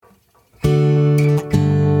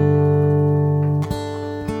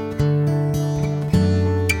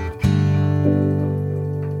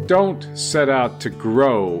Don't set out to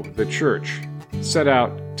grow the church. Set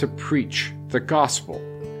out to preach the gospel.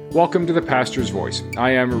 Welcome to the Pastor's Voice. I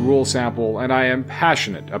am Rule Sample, and I am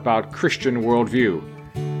passionate about Christian worldview.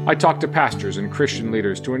 I talk to pastors and Christian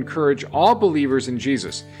leaders to encourage all believers in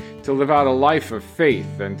Jesus to live out a life of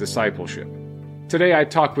faith and discipleship. Today I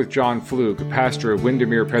talk with John Flug, pastor of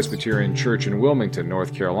Windermere Presbyterian Church in Wilmington,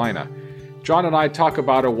 North Carolina. John and I talk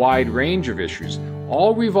about a wide range of issues,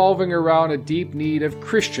 all revolving around a deep need of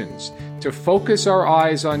Christians to focus our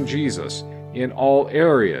eyes on Jesus in all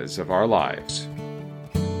areas of our lives.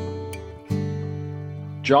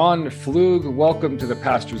 John Flug, welcome to the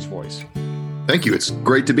Pastor's Voice. Thank you. It's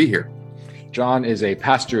great to be here. John is a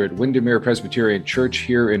pastor at Windermere Presbyterian Church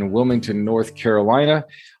here in Wilmington, North Carolina.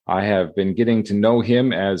 I have been getting to know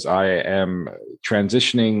him as I am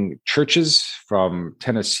transitioning churches from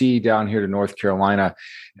Tennessee down here to North Carolina,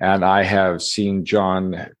 and I have seen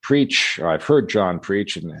John preach, or I've heard John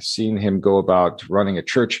preach and seen him go about running a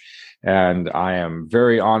church, and I am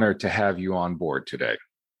very honored to have you on board today.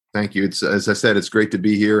 Thank you. It's, as I said, it's great to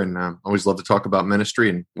be here, and I always love to talk about ministry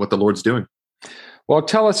and what the Lord's doing. Well,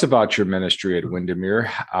 tell us about your ministry at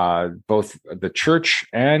Windermere, both the church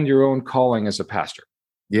and your own calling as a pastor.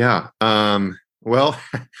 Yeah. Well,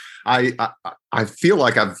 I feel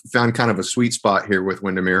like I've found kind of a sweet spot here with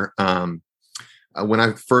Windermere. When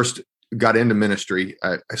I first got into ministry,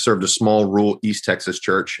 I served a small rural East Texas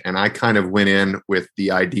church, and I kind of went in with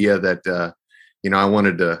the idea that, I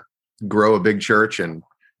wanted to grow a big church and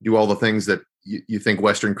do all the things that you think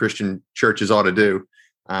Western Christian churches ought to do.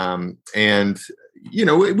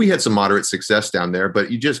 We had some moderate success down there, but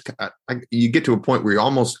you get to a point where you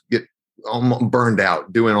almost get burned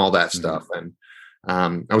out doing all that stuff. And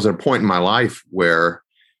I was at a point in my life where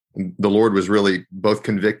the Lord was really both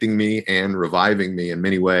convicting me and reviving me in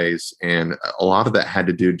many ways. And a lot of that had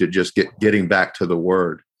to do to just getting back to the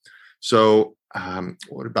Word. So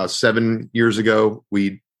about 7 years ago,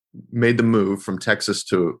 we made the move from Texas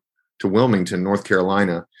to Wilmington, North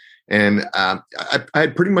Carolina. And I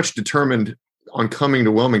had pretty much determined on coming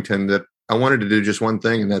to Wilmington that I wanted to do just one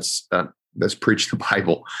thing, and that's preach the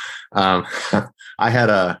Bible. I had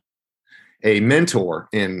a mentor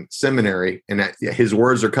in seminary, and his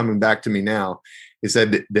words are coming back to me now. He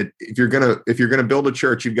said that if you're gonna build a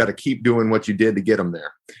church, you've got to keep doing what you did to get them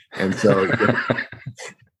there. And so,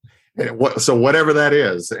 so whatever that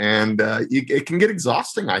is, and it can get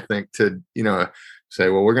exhausting, I think, to say,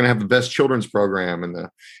 well, we're going to have the best children's program and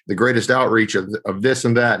the greatest outreach of this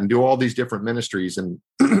and that, and do all these different ministries. And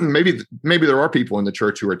maybe there are people in the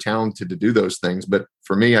church who are talented to do those things. But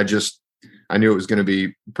for me, I knew it was going to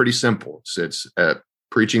be pretty simple. It's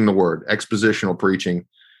preaching the Word, expositional preaching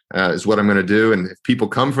is what I'm going to do. And if people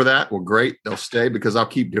come for that, well, great, they'll stay because I'll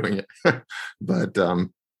keep doing it. But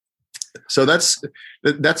so that's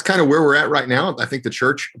kind of where we're at right now. I think the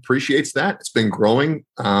church appreciates that. It's been growing.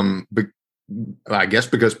 I guess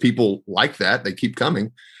because people like that, they keep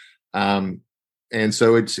coming. And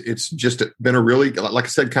so it's just been a really, like I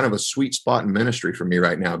said, kind of a sweet spot in ministry for me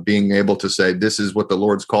right now, being able to say, this is what the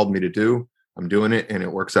Lord's called me to do. I'm doing it, and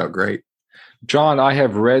it works out great. John, I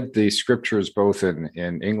have read the scriptures both in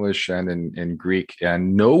English and in Greek,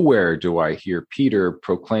 and nowhere do I hear Peter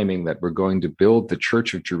proclaiming that we're going to build the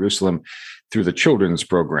Church of Jerusalem through the children's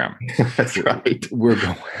program. That's right. We're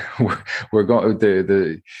going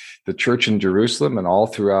the church in Jerusalem and all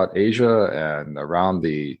throughout Asia and around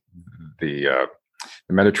the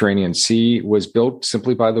Mediterranean Sea was built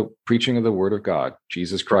simply by the preaching of the Word of God,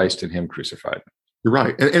 Jesus Christ and Him crucified. You're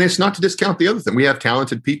right. And it's not to discount the other thing. We have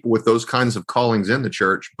talented people with those kinds of callings in the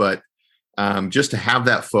church, but just to have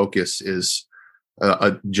that focus is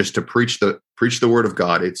just to preach the Word of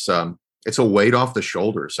God. It's a weight off the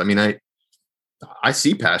shoulders. I mean, I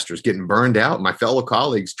see pastors getting burned out, my fellow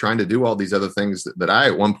colleagues trying to do all these other things that I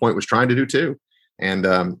at one point was trying to do too. And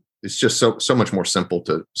it's just so much more simple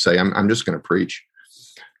to say, I'm just going to preach.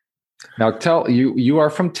 Now, you are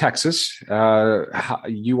from Texas.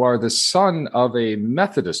 You are the son of a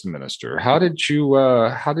Methodist minister. How did you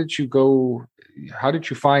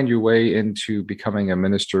find your way into becoming a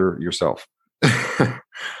minister yourself?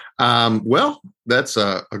 Well, that's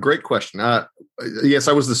a great question. Yes,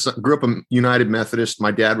 I grew up a United Methodist.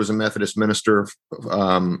 My dad was a Methodist minister,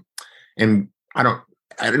 and I don't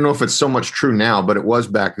know if it's so much true now, but it was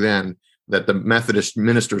back then that the Methodist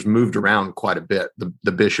ministers moved around quite a bit.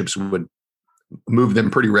 The bishops would move them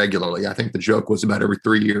pretty regularly. I think the joke was about every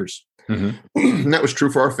 3 years. Mm-hmm. And that was true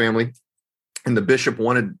for our family. And the bishop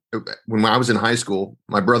wanted, when I was in high school,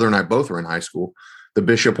 my brother and I both were in high school, the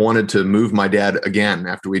bishop wanted to move my dad again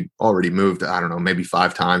after we'd already moved, I don't know, maybe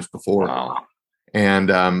 5 times before. Wow. And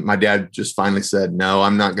my dad just finally said, no,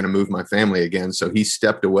 I'm not going to move my family again. So he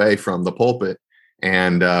stepped away from the pulpit,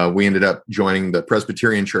 and we ended up joining the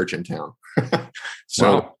Presbyterian church in town.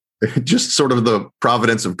 So wow. Just sort of the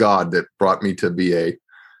providence of God that brought me to be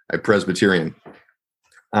a Presbyterian.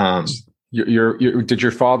 Did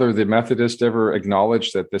your father, the Methodist, ever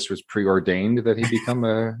acknowledge that this was preordained that he become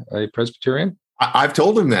a Presbyterian? I've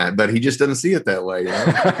told him that, but he just doesn't see it that way. You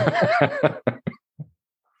know?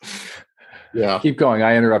 Yeah. Keep going.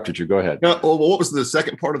 I interrupted you. Go ahead. No, well, what was the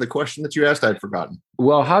second part of the question that you asked? I'd forgotten.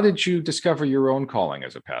 Well, how did you discover your own calling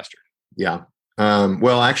as a pastor? Yeah.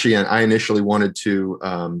 Well, actually, I initially wanted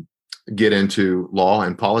to get into law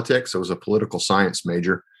and politics. I was a political science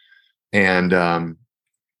major, and I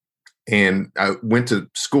went to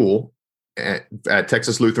school at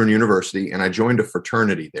Texas Lutheran University, and I joined a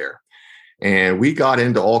fraternity there. And we got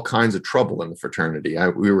into all kinds of trouble in the fraternity.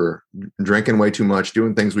 We were drinking way too much,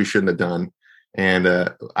 doing things we shouldn't have done. And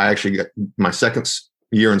I actually got my second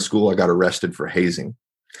year in school, I got arrested for hazing.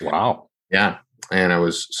 Wow. Yeah. And I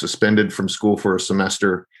was suspended from school for a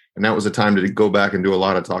semester. And that was a time to go back and do a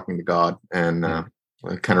lot of talking to God and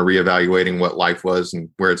kind of reevaluating what life was and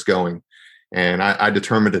where it's going. And I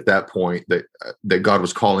determined at that point that God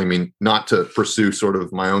was calling me not to pursue sort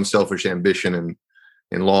of my own selfish ambition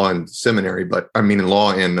in law and seminary, but I mean in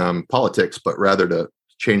law and politics, but rather to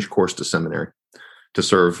change course to seminary to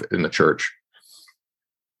serve in the church.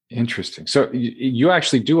 Interesting. So you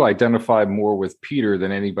actually do identify more with Peter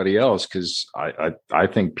than anybody else, because I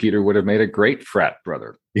think Peter would have made a great frat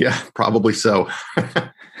brother. Yeah, probably so.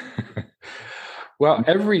 Well,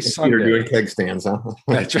 every Sunday, Peter doing keg stands, huh?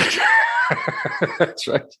 That's right. That's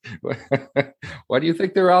right. Why do you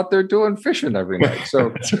think they're out there doing fishing every night? So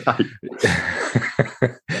that's right.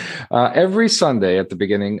 Every Sunday at the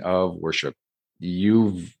beginning of worship,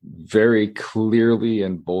 you very clearly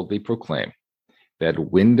and boldly proclaim that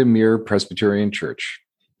Windermere Presbyterian Church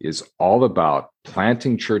is all about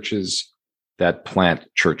planting churches that plant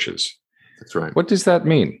churches. That's right. What does that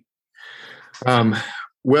mean?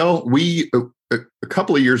 Well, we a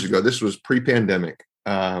couple of years ago, this was pre-pandemic,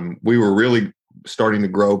 we were really starting to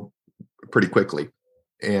grow pretty quickly.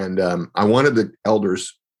 And I wanted the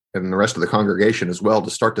elders and the rest of the congregation as well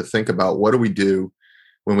to start to think about, what do we do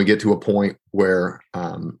when we get to a point where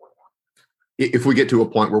if we get to a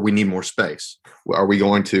point where we need more space? Are we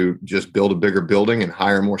going to just build a bigger building and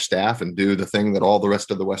hire more staff and do the thing that all the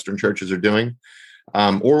rest of the Western churches are doing?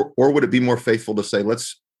 Or would it be more faithful to say,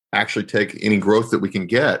 let's actually take any growth that we can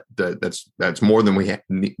get that's more than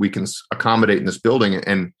we can accommodate in this building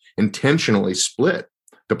and intentionally split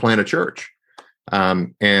to plant a church?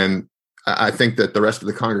 And I think that the rest of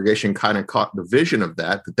the congregation kind of caught the vision of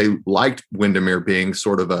that they liked Windermere being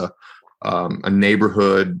sort of a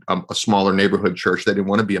neighborhood, a smaller neighborhood church. They didn't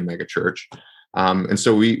want to be a mega church. And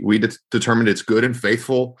so we determined it's good and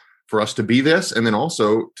faithful for us to be this, and then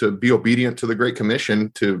also to be obedient to the Great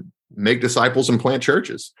Commission to make disciples and plant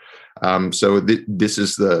churches. So this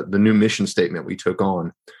is the new mission statement we took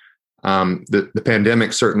on. The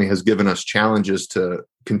pandemic certainly has given us challenges to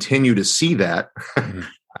continue to see that.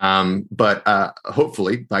 But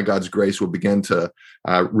hopefully, by God's grace, we'll begin to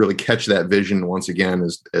really catch that vision once again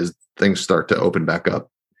as things start to open back up.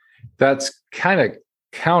 That's kind of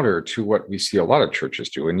counter to what we see a lot of churches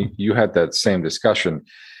do. And you had that same discussion.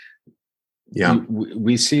 Yeah,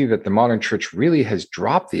 we see that the modern church really has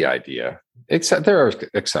dropped the idea, except there are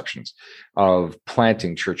exceptions, of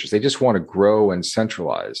planting churches. They just want to grow and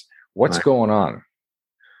centralize. What's going on?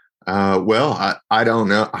 Well, I don't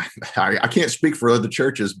know. I can't speak for other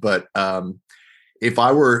churches, but if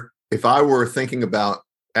I were thinking about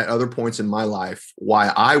at other points in my life why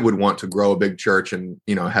I would want to grow a big church and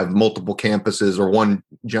have multiple campuses or one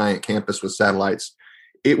giant campus with satellites,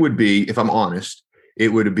 it would be, if I'm honest, it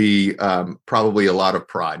would be probably a lot of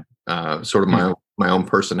pride, sort of my own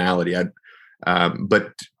personality.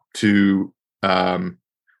 But to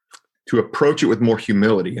approach it with more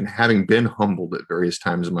humility, and having been humbled at various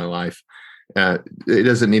times in my life, it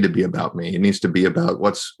doesn't need to be about me. It needs to be about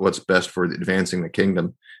what's best for advancing the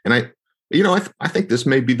kingdom. And I think this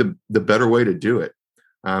may be the better way to do it,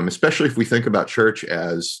 especially if we think about church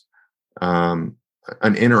as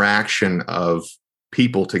an interaction of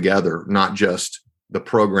people together, not just the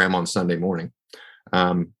program on Sunday morning.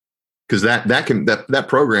 Because that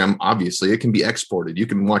program, obviously, it can be exported. You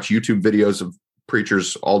can watch YouTube videos of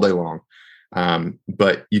preachers all day long,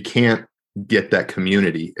 but you can't get that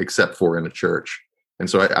community except for in a church. And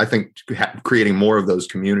so I think creating more of those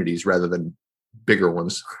communities rather than bigger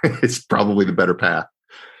ones is probably the better path.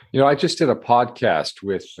 I just did a podcast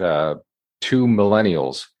with two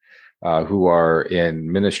millennials who are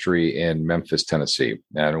in ministry in Memphis, Tennessee.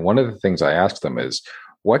 And one of the things I asked them is,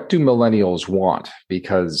 what do millennials want?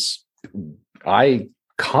 Because I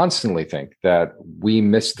constantly think that we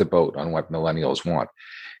miss the boat on what millennials want.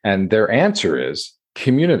 And their answer is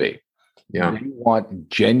community. Yeah. They want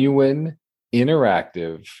genuine,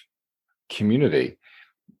 interactive community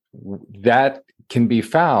that can be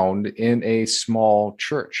found in a small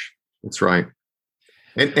church. That's right.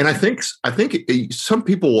 And I think some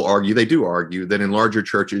people will argue, they do argue, that in larger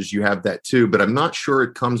churches you have that too, but I'm not sure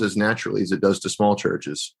it comes as naturally as it does to small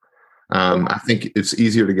churches. I think it's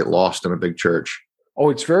easier to get lost in a big church. Oh,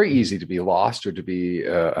 it's very easy to be lost or to be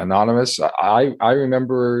anonymous. I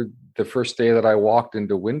remember the first day that I walked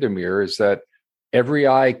into Windermere is that every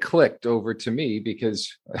eye clicked over to me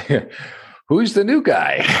because who's the new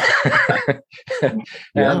guy? Yeah.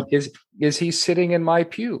 And is he sitting in my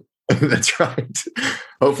pew? That's right.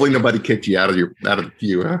 Hopefully nobody kicked you out of the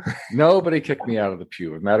pew, huh? Nobody kicked me out of the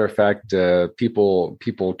pew. As a matter of fact, people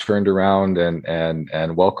turned around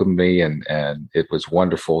and welcomed me, and it was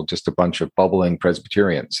wonderful. Just a bunch of bubbling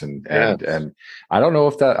Presbyterians, and I don't know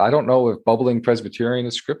if bubbling Presbyterian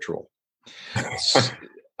is scriptural.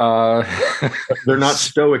 They're not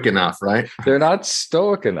stoic enough, right? They're not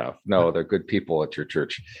stoic enough. No, they're good people at your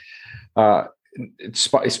church.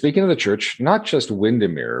 Speaking of the church, not just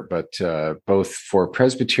Windermere, but both for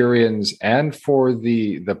Presbyterians and for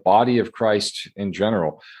the body of Christ in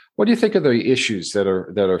general, what do you think of the issues that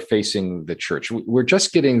are facing the church? We're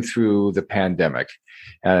just getting through the pandemic,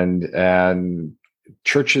 and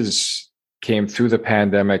churches came through the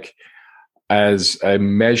pandemic as a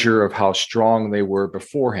measure of how strong they were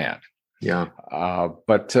beforehand. Yeah.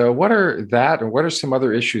 But what are some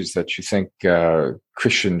other issues that you think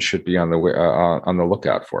Christians should be on the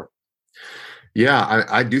lookout for? Yeah,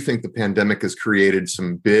 I do think the pandemic has created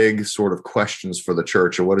some big sort of questions for the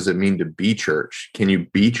church. Or what does it mean to be church? Can you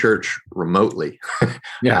be church remotely?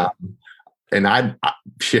 Yeah. And I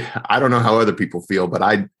don't know how other people feel, but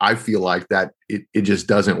I feel like that it just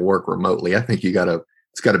doesn't work remotely. I think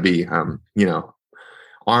it's got to be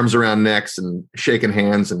arms around necks and shaking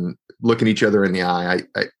hands and looking each other in the eye.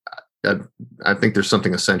 I think there's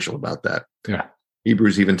something essential about that. Yeah.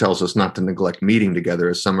 Hebrews even tells us not to neglect meeting together,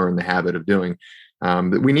 as some are in the habit of doing.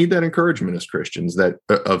 That we need that encouragement as Christians, that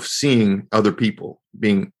of seeing other people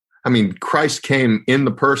being. I mean, Christ came in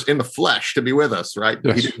the flesh to be with us, right?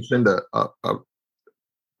 Yes. He didn't send a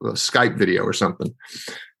Skype video or something.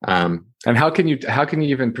 And how can you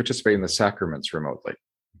even participate in the sacraments remotely?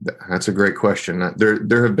 That's a great question.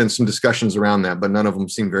 There have been some discussions around that, but none of them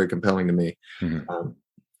seem very compelling to me. Mm-hmm.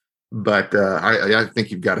 But I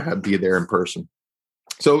think you've got to be there in person.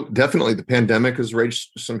 So definitely the pandemic has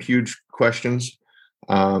raised some huge questions.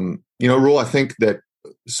 Rule, I think that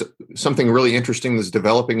something really interesting that's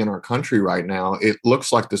developing in our country right now, it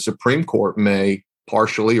looks like the Supreme Court may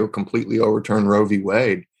partially or completely overturn Roe v.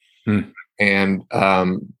 Wade. And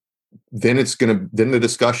then the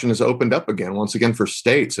discussion is opened up again, once again, for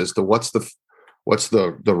states as to what's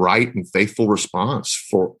the right and faithful response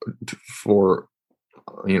for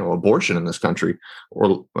abortion in this country,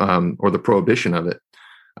 or the prohibition of it.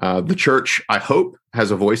 The church, I hope,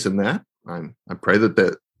 has a voice in that. I pray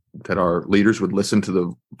that our leaders would listen to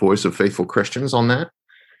the voice of faithful Christians on that.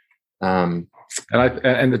 And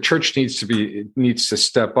the church needs to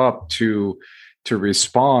step up to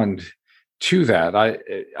respond to that.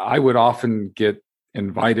 I would often get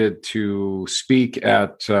invited to speak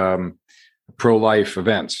at pro-life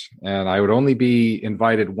events, and I would only be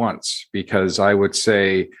invited once because I would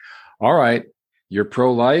say, all right, you're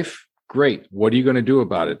pro-life, great. What are you going to do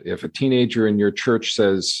about it? If a teenager in your church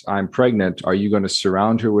says, I'm pregnant, are you going to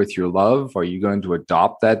surround her with your love? Are you going to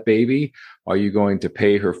adopt that baby? Are you going to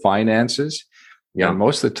pay her finances? Yeah. And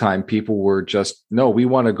most of the time people were just, no, we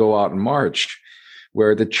want to go out and march,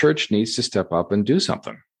 where the church needs to step up and do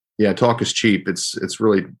something. Yeah, talk is cheap. It's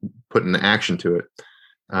really putting action to it.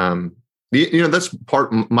 That's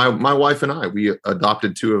part. My wife and I, we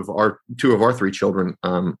adopted two of our three children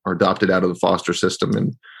are adopted out of the foster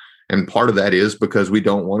system, and part of that is because we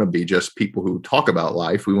don't want to be just people who talk about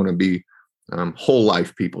life. We want to be whole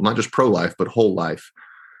life people, not just pro-life, but whole life.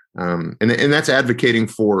 And that's advocating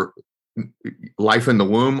for life in the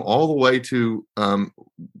womb all the way to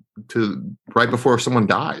right before someone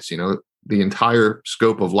dies. The entire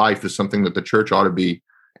scope of life is something that the church ought to be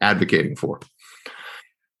advocating for.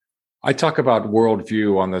 I talk about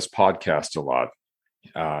worldview on this podcast a lot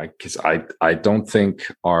because I don't think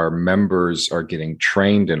our members are getting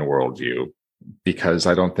trained in worldview, because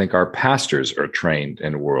I don't think our pastors are trained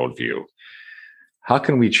in worldview. How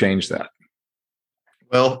can we change that?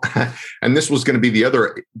 Well, and this was going to be the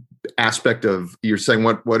other aspect of, you're saying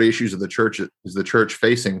what issues of the church is the church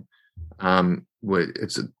facing.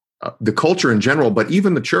 It's the culture in general, but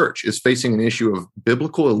even the church is facing an issue of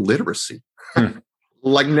biblical illiteracy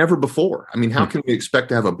like never before. I mean, how can we expect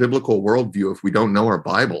to have a biblical worldview if we don't know our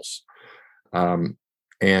Bibles?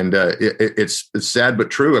 It's sad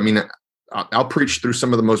but true. I mean, I'll preach through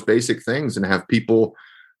some of the most basic things and have people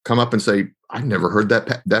come up and say, "I've never heard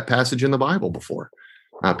that passage in the Bible before."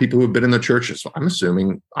 People who have been in the church, so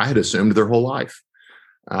I had assumed their whole life.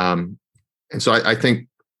 And so I think,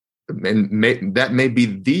 that may be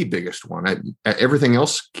the biggest one. Everything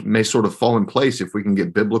else may sort of fall in place if we can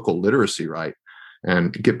get biblical literacy right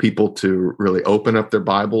and get people to really open up their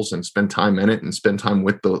Bibles and spend time in it and spend time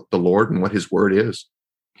with the Lord and what his word is.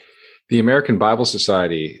 The American Bible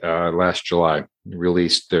Society last July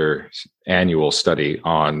released their annual study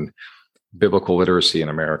on biblical literacy in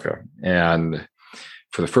America. And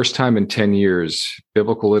for the first time in 10 years,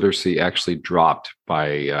 biblical literacy actually dropped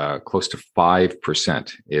by close to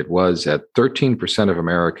 5%. It was at 13% of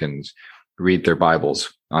Americans read their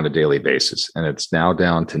Bibles on a daily basis, and it's now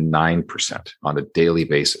down to 9% on a daily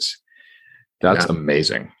basis. That's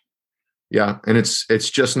amazing. Yeah, and it's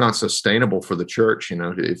just not sustainable for the church,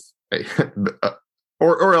 if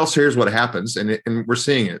or else here's what happens, and we're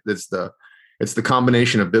seeing it. It's the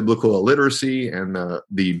combination of biblical illiteracy and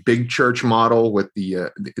the big church model with the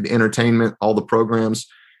entertainment, all the programs.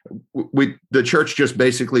 The church just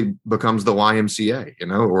basically becomes the YMCA,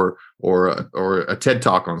 or a TED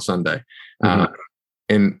Talk on Sunday,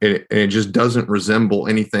 and it just doesn't resemble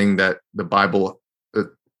anything that the Bible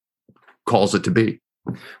calls it to be.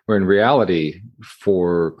 Where in reality,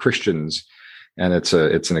 for Christians, and it's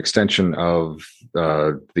an extension of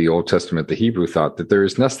the Old Testament, the Hebrew thought that there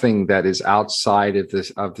is nothing that is outside of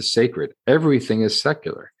the sacred. Everything is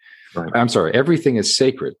secular. Right. I'm sorry, everything is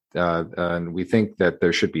sacred, and we think that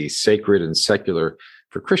there should be sacred and secular.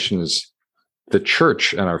 For Christians, the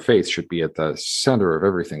church and our faith should be at the center of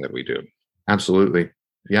everything that we do. Absolutely,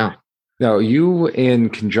 yeah. Now, you, in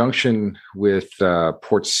conjunction with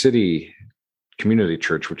Port City Community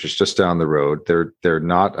Church, which is just down the road, they're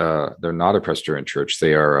not a Presbyterian church.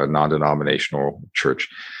 They are a non-denominational church.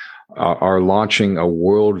 Are launching a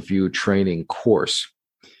Worldview training course.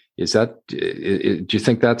 Do you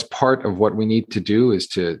think that's part of what we need to do? Is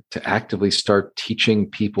to actively start teaching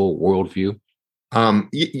people worldview?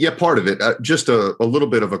 Yeah, part of it. Just a little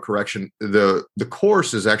bit of a correction. The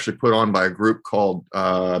course is actually put on by a group called,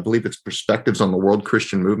 I believe it's Perspectives on the World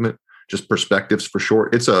Christian Movement. Just Perspectives for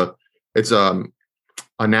short. It's a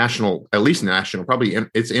national, at least national, probably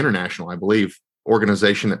it's international, I believe,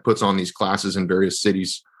 organization that puts on these classes in various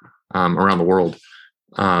cities around the world.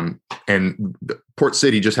 And Port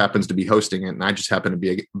City just happens to be hosting it, and I just happen to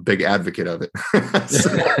be a big advocate of it.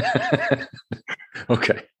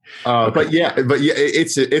 Okay. But yeah,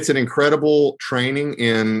 it's an incredible training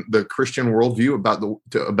in the Christian worldview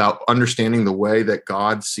about understanding the way that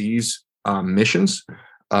God sees missions,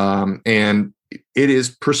 and it is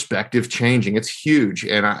perspective changing. It's huge,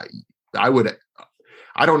 and I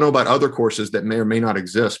don't know about other courses that may or may not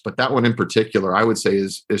exist, but that one in particular, I would say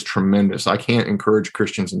is tremendous. I can't encourage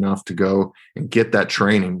Christians enough to go and get that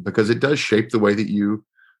training, because it does shape the way that you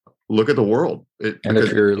look at the world. It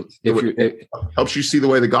helps you see the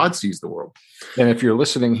way that God sees the world. And if you're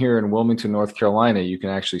listening here in Wilmington, North Carolina, you can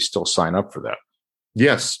actually still sign up for that.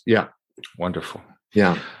 Yes. Yeah. Wonderful.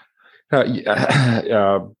 Yeah.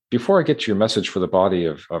 Before I get to your message for the body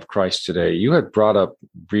of Christ today, you had brought up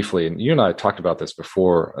briefly, and you and I talked about this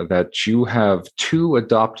before, that you have 2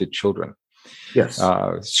 adopted children. Yes.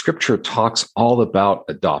 Scripture talks all about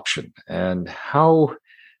adoption, and how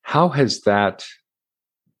has that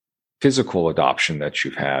physical adoption that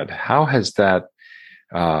you've had, how has that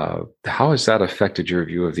affected your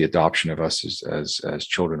view of the adoption of us as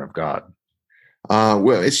children of God?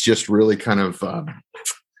 Well, it's just really kind of.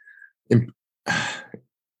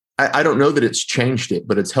 I don't know that it's changed it,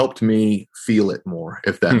 but it's helped me feel it more,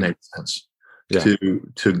 if that makes sense. Yeah.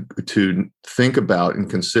 To think about and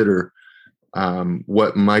consider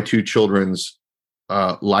what my 2 children's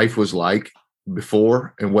life was like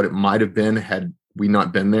before, and what it might have been had we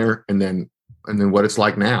not been there, and then what it's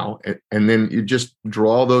like now, and then you just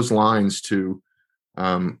draw those lines to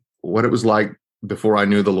what it was like before I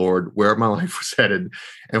knew the Lord, where my life was headed,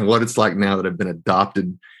 and what it's like now that I've been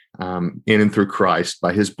adopted in and through Christ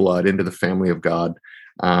by his blood into the family of God.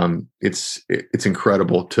 It's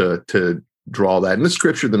incredible to draw that. And the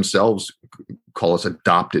scripture themselves call us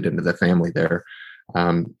adopted into the family there.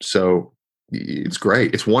 So it's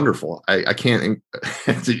great. It's wonderful. I can't,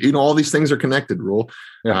 all these things are connected, Rule.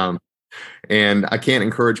 Yeah. And I can't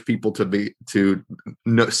encourage people to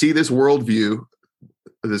see this worldview,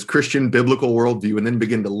 this Christian biblical worldview, and then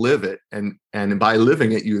begin to live it. And by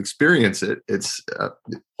living it, you experience it. It's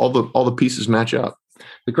all the pieces match up.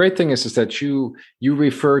 The great thing is that you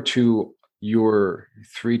refer to your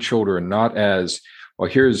three children not as, well,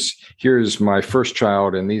 here's my first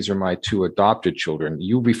child and these are my two adopted children.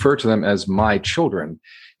 You refer to them as my children.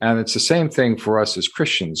 And it's the same thing for us as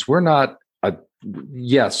Christians. We're not,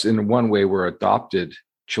 yes, in one way, we're adopted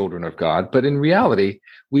children of God, but in reality,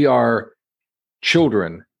 we are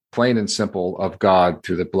children, plain and simple, of God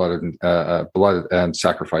through the blood and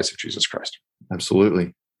sacrifice of Jesus Christ.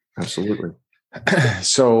 Absolutely. Absolutely.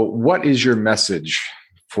 So what is your message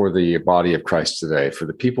for the body of Christ today, for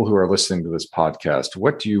the people who are listening to this podcast?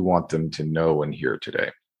 What do you want them to know and hear today?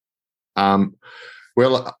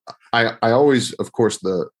 Well, I always, of course,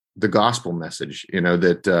 the gospel message,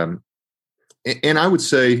 that, and I would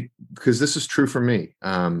say, because this is true for me,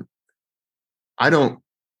 I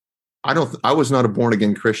was not a born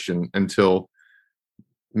again Christian until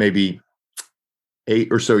maybe 8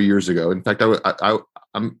 or so years ago. In fact,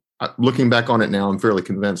 I'm looking back on it now, I'm fairly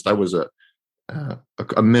convinced I was a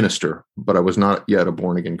minister, but I was not yet a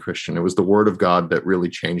born again Christian. It was the Word of God that really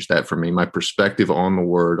changed that for me. My perspective on the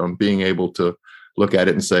Word, on being able to look at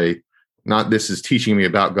it and say, not this is teaching me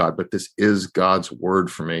about God, but this is God's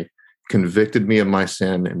Word for me, convicted me of my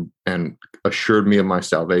sin and assured me of my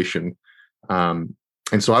salvation. And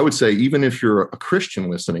so I would say, even if you're a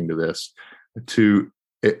Christian listening to this, to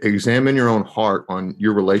examine your own heart on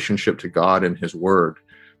your relationship to God and His Word,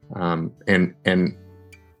 and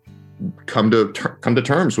come to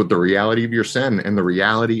terms with the reality of your sin and the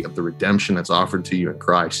reality of the redemption that's offered to you in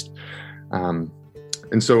Christ. And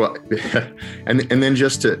so, and then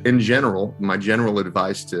just in general, my general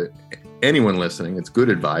advice to anyone listening, it's good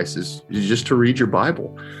advice, is just to read your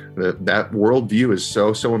Bible. That worldview is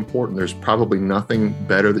so important. There's probably nothing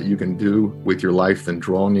better that you can do with your life than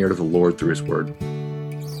draw near to the Lord through His Word.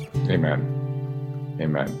 Amen.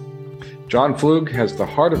 Amen. John Flug has the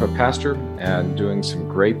heart of a pastor and doing some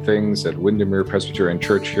great things at Windermere Presbyterian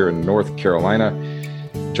Church here in North Carolina.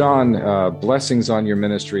 John, blessings on your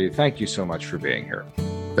ministry. Thank you so much for being here.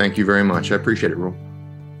 Thank you very much. I appreciate it, Rule.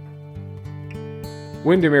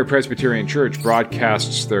 Windermere Presbyterian Church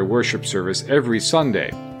broadcasts their worship service every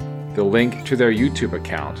Sunday. The link to their YouTube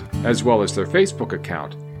account, as well as their Facebook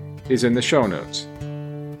account, is in the show notes.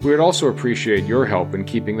 We would also appreciate your help in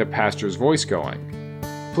keeping the pastor's voice going.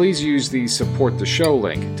 Please use the Support the Show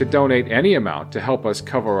link to donate any amount to help us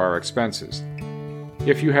cover our expenses.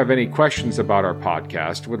 If you have any questions about our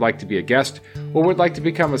podcast, would like to be a guest, or would like to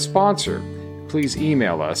become a sponsor, please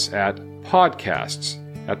email us at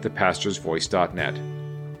podcasts@thepastorsvoice.net.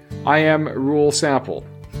 I am Rule Sample.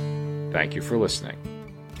 Thank you for listening.